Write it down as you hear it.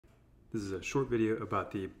This is a short video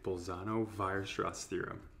about the Bolzano-Weierstrass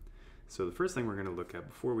theorem. So the first thing we're going to look at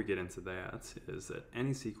before we get into that is that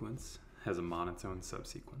any sequence has a monotone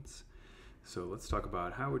subsequence. So let's talk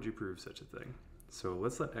about how would you prove such a thing. So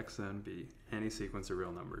let's let xn be any sequence of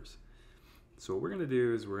real numbers. So what we're going to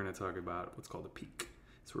do is we're going to talk about what's called a peak.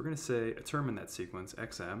 So we're going to say a term in that sequence,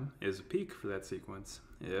 xm, is a peak for that sequence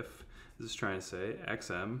if, this is trying to say,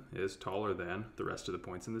 xm is taller than the rest of the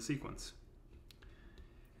points in the sequence.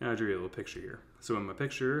 And I drew you a little picture here. So in my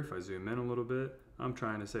picture, if I zoom in a little bit, I'm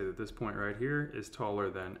trying to say that this point right here is taller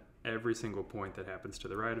than every single point that happens to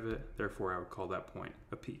the right of it. Therefore, I would call that point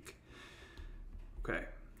a peak. Okay,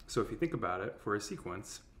 so if you think about it, for a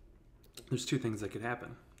sequence, there's two things that could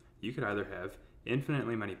happen. You could either have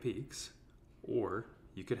infinitely many peaks, or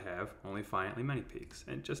you could have only finitely many peaks.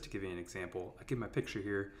 And just to give you an example, I give my picture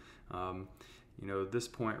here. This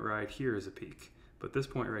point right here is a peak, but this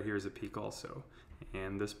point right here is a peak also.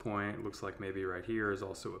 And this point looks like maybe right here is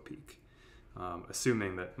also a peak,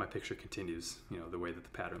 assuming that my picture continues, the way that the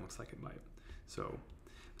pattern looks like it might. So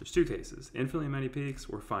there's two cases, infinitely many peaks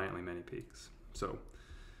or finitely many peaks. So,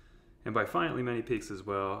 and by finitely many peaks as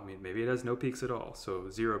well, maybe it has no peaks at all. So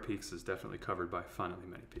 0 peaks is definitely covered by finitely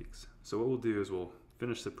many peaks. So what we'll do is we'll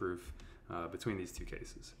finish the proof between these two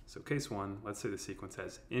cases. So case 1, let's say the sequence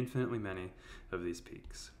has infinitely many of these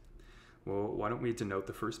peaks. Well, why don't we denote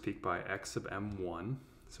the first peak by x sub m1,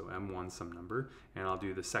 so m1 some number, and I'll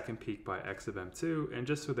do the second peak by x sub m2, and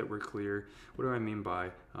just so that we're clear, what do I mean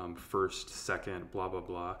by first, second, blah, blah,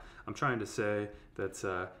 blah? I'm trying to say that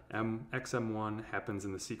xm1 happens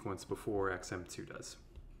in the sequence before xm2 does.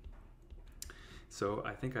 So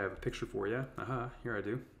I think I have a picture for you. Here I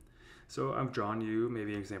do. So I've drawn you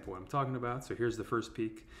maybe an example of what I'm talking about. So here's the first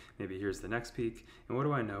peak, maybe here's the next peak, and what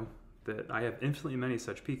do I know? That I have infinitely many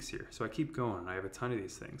such peaks here. So I keep going, I have a ton of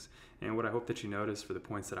these things. And what I hope that you notice for the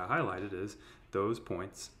points that I highlighted is those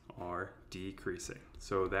points are decreasing.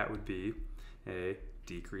 So that would be a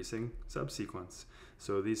decreasing subsequence.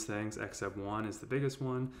 So these things, x sub 1 is the biggest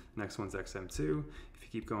one, next one's xm2. If you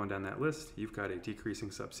keep going down that list, you've got a decreasing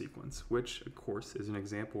subsequence, which of course is an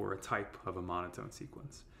example or a type of a monotone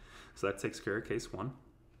sequence. So that takes care of case 1.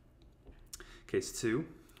 Case 2.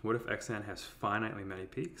 What if xn has finitely many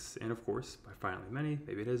peaks? And of course, by finitely many,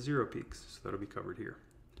 maybe it has 0 peaks, so that'll be covered here.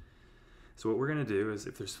 So what we're going to do is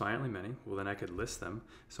if there's finitely many, well then I could list them.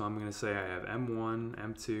 So I'm going to say I have m1,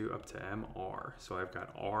 m2, up to mr. So I've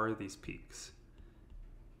got r these peaks.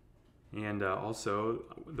 And also,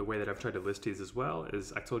 the way that I've tried to list these as well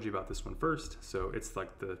is I told you about this one first. So it's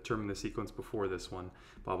like the term in the sequence before this one,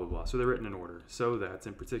 blah, blah, blah. So they're written in order. So that,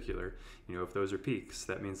 in particular, if those are peaks,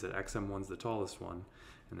 that means that xm1 is the tallest one,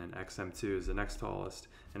 and then xm2 is the next tallest,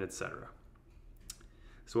 and etc.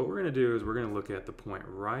 So what we're going to do is we're going to look at the point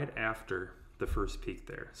right after the first peak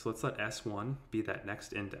there. So let's let s1 be that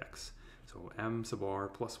next index. So m sub r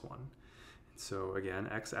plus 1. So again,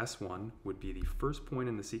 xs1 would be the first point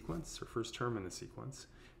in the sequence, or first term in the sequence,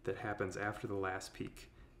 that happens after the last peak.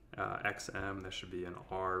 Xm, that should be an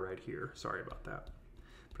r right here. Sorry about that.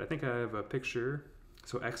 But I think I have a picture.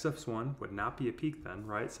 So xs1 would not be a peak then,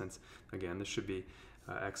 right? Since, again, this should be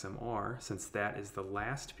xmr, since that is the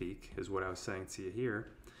last peak, is what I was saying to you here.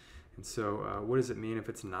 And so what does it mean if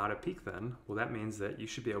it's not a peak then? Well, that means that you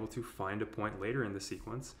should be able to find a point later in the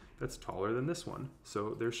sequence that's taller than this one.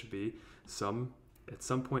 So there should be at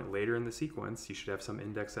some point later in the sequence, you should have some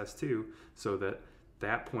index s2 so that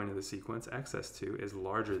that point of the sequence, xs2, is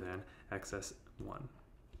larger than xs1.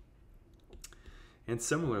 And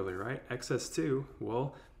similarly, right, xs2,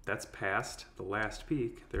 well, that's past the last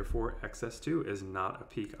peak, therefore xs2 is not a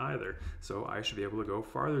peak either. So I should be able to go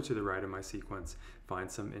farther to the right of my sequence, find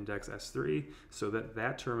some index s3, so that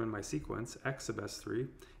that term in my sequence, x sub s3,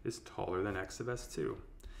 is taller than x sub s2.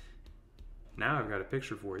 Now I've got a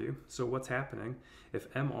picture for you. So what's happening?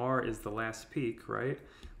 If mr is the last peak, right,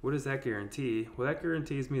 what does that guarantee? Well, that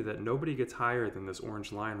guarantees me that nobody gets higher than this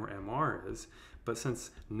orange line where mr is. But since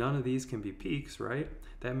none of these can be peaks, right,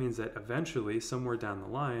 that means that eventually, somewhere down the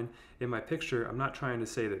line, in my picture, I'm not trying to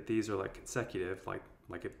say that these are like consecutive, like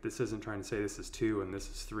if this isn't trying to say this is 2 and this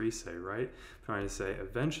is 3, say, right? I'm trying to say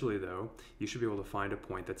eventually, though, you should be able to find a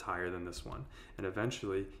point that's higher than this one. And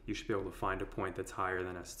eventually, you should be able to find a point that's higher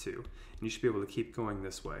than S2. And you should be able to keep going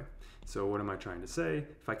this way. So what am I trying to say?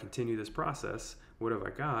 If I continue this process, what have I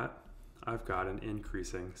got? I've got an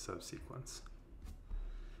increasing subsequence.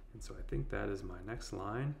 And so I think that is my next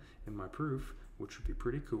line in my proof, which would be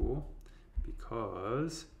pretty cool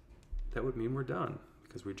because that would mean we're done,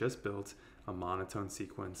 because we just built a monotone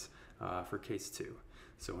sequence for case 2.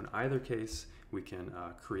 So in either case, we can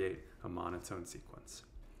create a monotone sequence.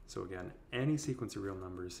 So again, any sequence of real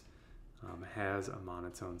numbers has a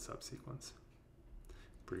monotone subsequence.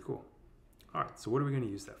 Pretty cool. All right, so what are we going to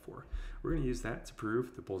use that for? We're going to use that to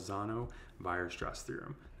prove the Bolzano-Weierstrass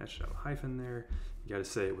theorem. That should have a hyphen there. You got to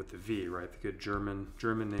say it with the V, right? The good German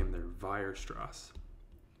name there, Weierstrass.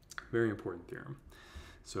 Very important theorem.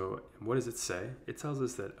 So what does it say? It tells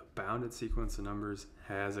us that a bounded sequence of numbers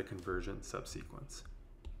has a convergent subsequence.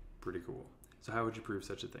 Pretty cool. So how would you prove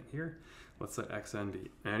such a thing? Here, let's let xn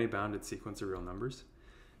be any bounded sequence of real numbers.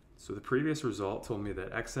 So the previous result told me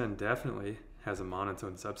that xn definitely has a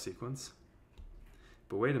monotone subsequence.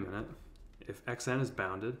 But wait a minute, if xn is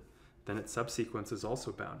bounded, then its subsequence is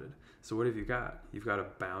also bounded. So what have you got? You've got a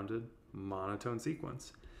bounded monotone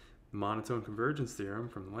sequence. The monotone convergence theorem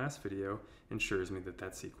from the last video ensures me that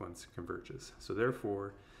that sequence converges. So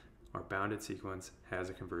therefore, our bounded sequence has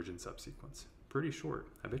a convergent subsequence. Pretty short.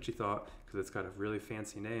 I bet you thought, because it's got a really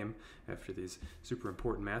fancy name after these super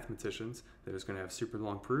important mathematicians, that it's going to have super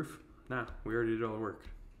long proof. Nah, we already did all the work.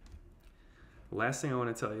 The last thing I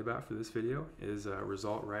want to tell you about for this video is a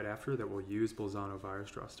result right after that we'll use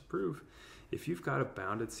Bolzano-Weierstrass to prove. If you've got a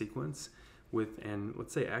bounded sequence with, and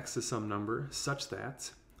let's say x is some number such that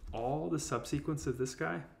all the subsequence of this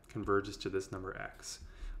guy converges to this number x,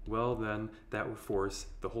 well then that would force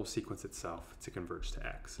the whole sequence itself to converge to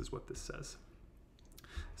x, is what this says.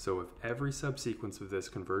 So if every subsequence of this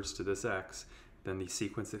converges to this x, then the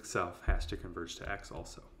sequence itself has to converge to x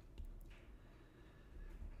also.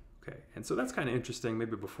 Okay, and so that's kind of interesting,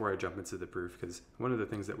 maybe before I jump into the proof, because one of the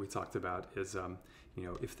things that we talked about is,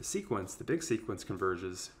 if the sequence, the big sequence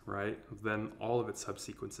converges, right, then all of its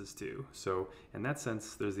subsequences do. So in that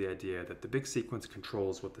sense, there's the idea that the big sequence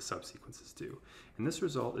controls what the subsequences do. And this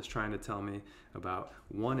result is trying to tell me about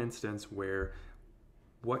one instance where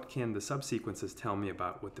what can the subsequences tell me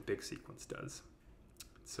about what the big sequence does.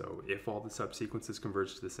 So if all the subsequences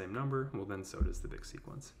converge to the same number, well then so does the big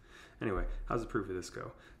sequence. Anyway, how's the proof of this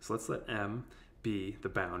go? So let's let m be the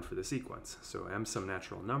bound for the sequence. So m's some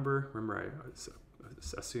natural number. Remember I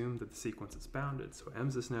assumed that the sequence is bounded. So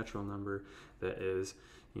m's this natural number that is,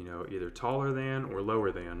 either taller than or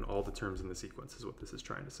lower than all the terms in the sequence is what this is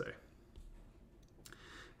trying to say.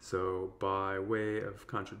 So by way of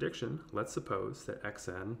contradiction, let's suppose that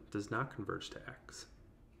xn does not converge to x.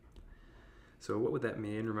 So what would that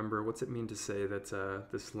mean? Remember, what's it mean to say that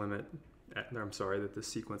that this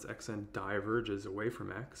sequence xn diverges away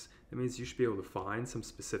from x? It means you should be able to find some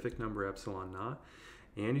specific number epsilon naught,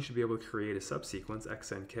 and you should be able to create a subsequence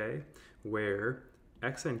xnk where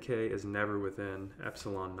xnk is never within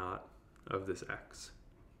epsilon naught of this x.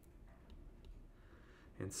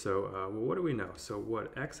 And so, well, what do we know? So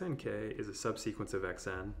what xnk is a subsequence of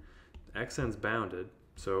xn. xn's bounded,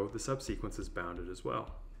 so the subsequence is bounded as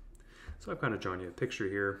well. So I've kind of drawn you a picture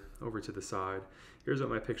here over to the side. Here's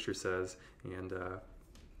what my picture says, and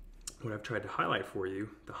what I've tried to highlight for you,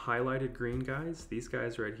 the highlighted green guys, these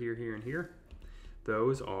guys right here, here, and here,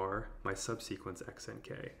 those are my subsequence xnk.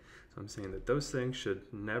 So I'm saying that those things should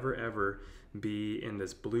never ever be in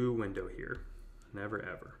this blue window here, never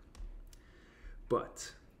ever.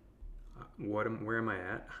 But where am I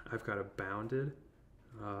at? I've got a bounded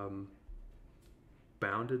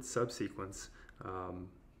subsequence.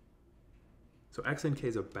 So xnk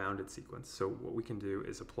is a bounded sequence. So what we can do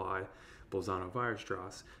is apply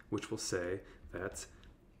Bolzano-Weierstrass, which will say that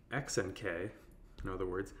xnk, in other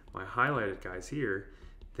words, my highlighted guys here,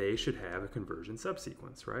 they should have a convergent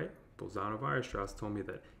subsequence, right? Bolzano-Weierstrass told me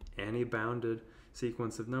that any bounded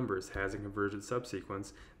sequence of numbers has a convergent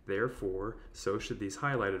subsequence, therefore, so should these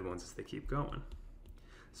highlighted ones as they keep going.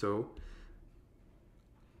 So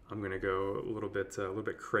I'm going to go a little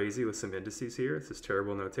bit crazy with some indices here. It's this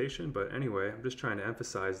terrible notation, but anyway, I'm just trying to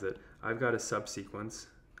emphasize that I've got a subsequence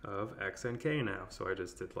of xnk now. So I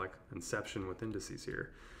just did like inception with indices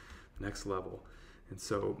here, next level. And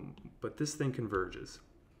so, but this thing converges.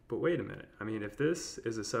 But wait a minute. I mean, if this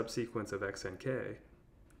is a subsequence of xnk,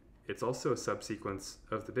 it's also a subsequence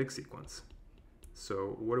of the big sequence.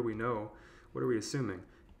 So what do we know? What are we assuming?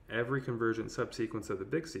 Every convergent subsequence of the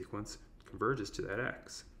big sequence converges to that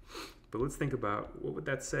x. But let's think about what would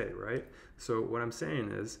that say, right? So what I'm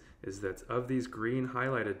saying is that of these green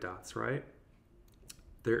highlighted dots, right,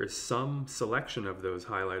 there is some selection of those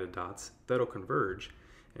highlighted dots that'll converge,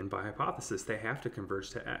 and by hypothesis they have to converge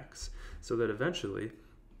to x, so that eventually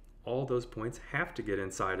all those points have to get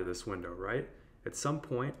inside of this window, right? At some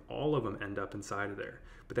point all of them end up inside of there.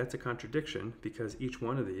 But that's a contradiction because each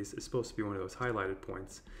one of these is supposed to be one of those highlighted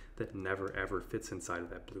points that never ever fits inside of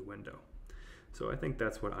that blue window. So I think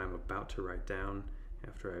that's what I'm about to write down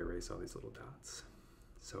after I erase all these little dots.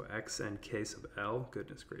 So xnk sub L,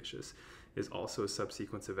 goodness gracious, is also a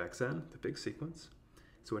subsequence of xn, the big sequence.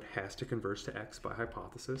 So it has to converge to x by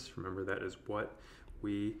hypothesis. Remember, that is what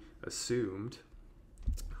we assumed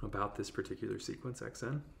about this particular sequence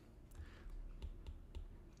xn.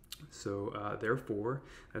 So therefore,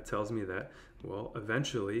 that tells me that, well,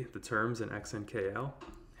 eventually the terms in xnkl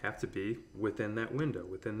have to be within that window,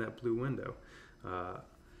 within that blue window.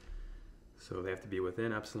 So they have to be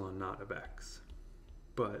within epsilon naught of x.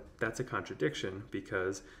 But that's a contradiction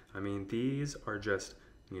because, I mean, these are just,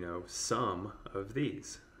 sum of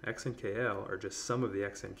these. X and KL are just some of the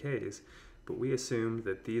x and k's, but we assumed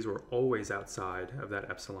that these were always outside of that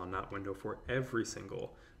epsilon naught window for every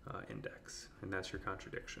single index, and that's your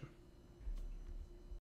contradiction.